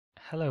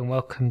Hello and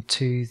welcome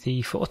to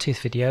the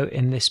 40th video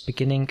in this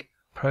beginning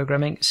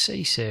programming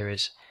C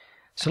series.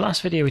 So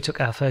last video we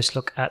took our first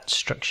look at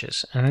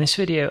structures, and in this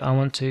video I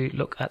want to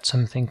look at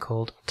something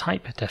called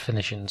type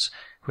definitions,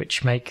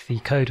 which make the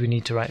code we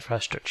need to write for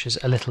our structures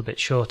a little bit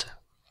shorter.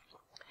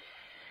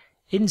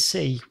 In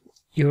C,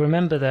 you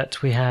remember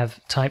that we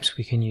have types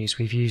we can use.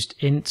 We've used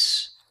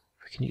ints,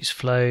 we can use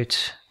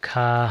float,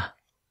 char,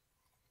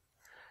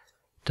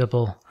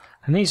 double,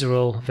 and these are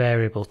all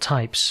variable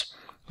types.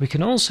 We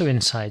can also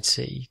inside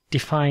C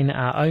define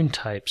our own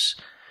types.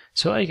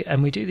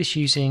 And we do this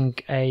using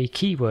a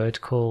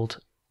keyword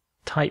called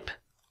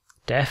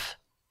typedef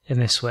in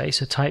this way,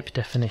 so type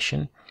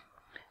definition.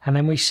 And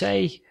then we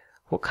say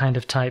what kind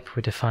of type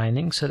we're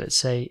defining. So let's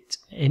say it's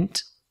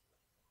int.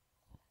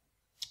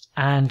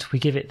 And we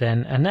give it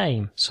then a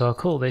name. So I'll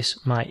call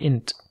this my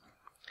int.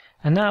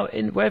 And now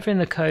wherever in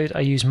the code I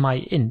use my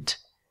int,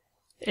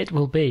 it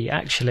will be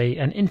actually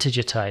an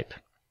integer type.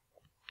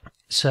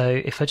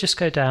 So if I just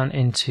go down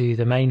into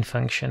the main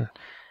function,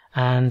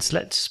 and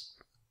let's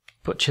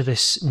butcher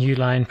this new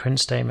line print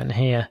statement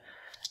here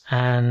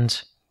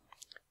and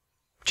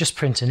just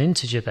print an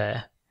integer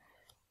there.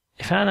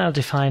 If I now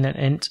define an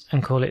int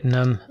and call it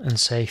num and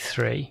say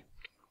 3,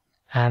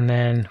 and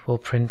then we'll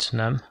print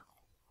num,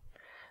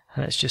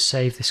 and let's just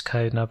save this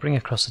code, and I'll bring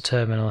across the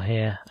terminal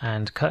here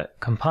and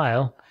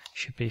compile.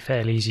 Should be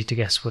fairly easy to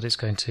guess what it's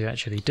going to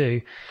actually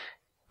do.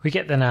 We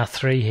get then our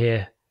 3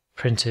 here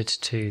printed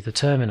to the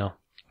terminal.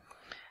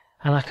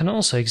 And I can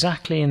also,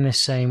 exactly in this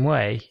same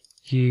way,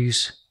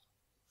 use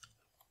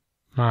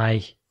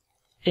my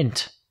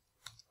int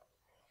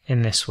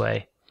in this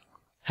way.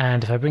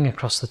 And if I bring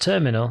across the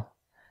terminal,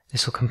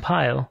 this will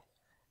compile,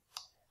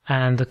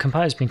 and the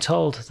compiler's been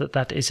told that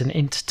that is an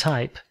int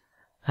type,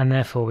 and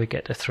therefore we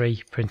get a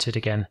 3 printed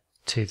again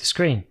to the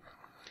screen.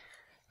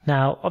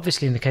 Now,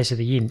 obviously in the case of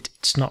the int,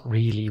 it's not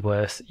really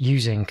worth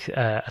using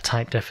a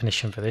type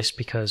definition for this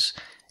because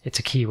it's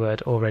a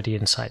keyword already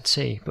inside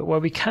C. But where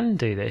we can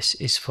do this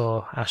is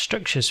for our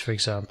structures, for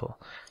example.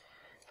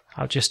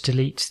 I'll just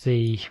delete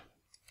the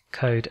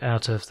code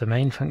out of the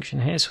main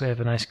function here, so we have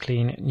a nice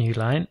clean new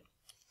line.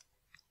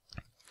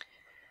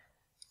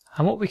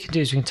 And what we can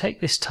do is we can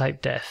take this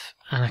type def,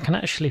 and I can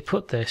actually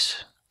put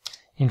this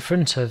in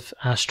front of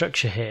our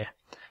structure here.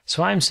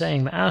 So I'm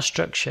saying that our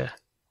structure,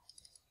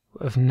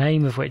 of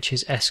name of which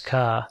is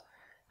scar,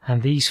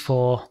 and these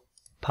 4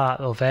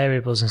 part or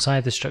variables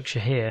inside the structure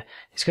here,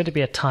 is going to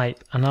be a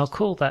type, and I'll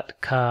call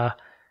that car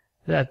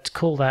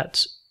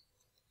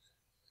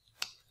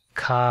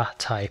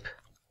type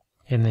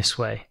in this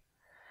way.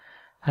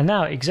 And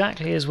now,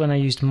 exactly as when I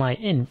used my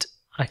int,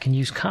 I can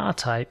use car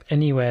type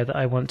anywhere that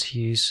I want to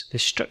use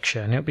this structure,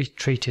 and it'll be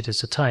treated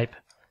as a type.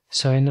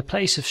 So in the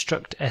place of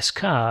struct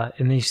scar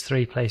in these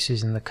 3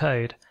 places in the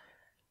code,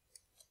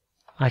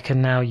 I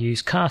can now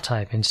use car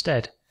type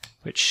instead,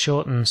 which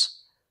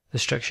shortens the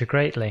structure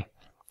greatly.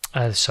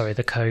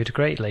 The code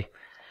greatly.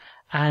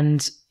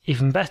 And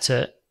even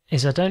better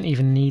is I don't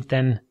even need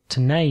then to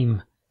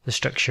name the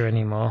structure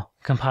anymore.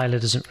 Compiler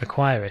doesn't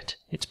require it.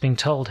 It's being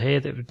told here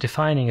that we're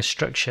defining a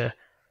structure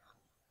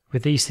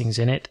with these things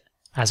in it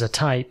as a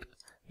type,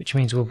 which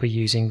means we'll be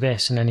using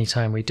this, and any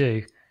time we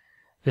do,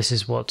 this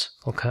is what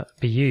will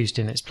be used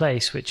in its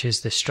place, which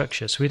is this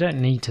structure. So we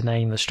don't need to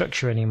name the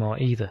structure anymore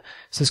either.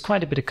 So there's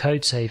quite a bit of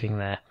code saving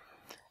there.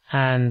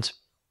 And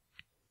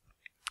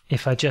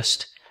if I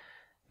just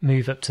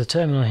move up to the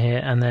terminal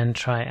here and then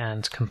try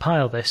and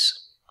compile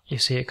this, you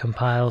see it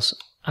compiles,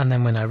 and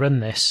then when I run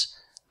this,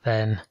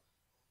 then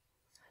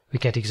we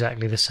get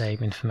exactly the same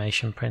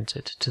information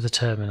printed to the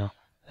terminal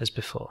as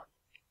before.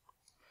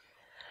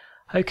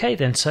 Okay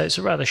then, so it's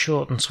a rather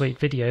short and sweet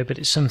video, but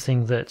it's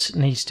something that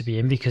needs to be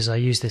in because I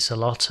use this a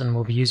lot and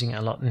we'll be using it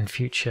a lot in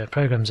future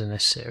programs in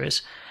this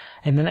series.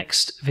 In the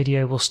next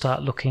video we'll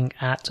start looking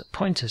at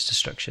pointers to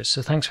structures.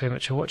 So thanks very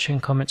much for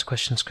watching. Comments,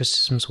 questions,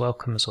 criticisms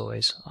welcome as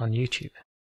always on YouTube.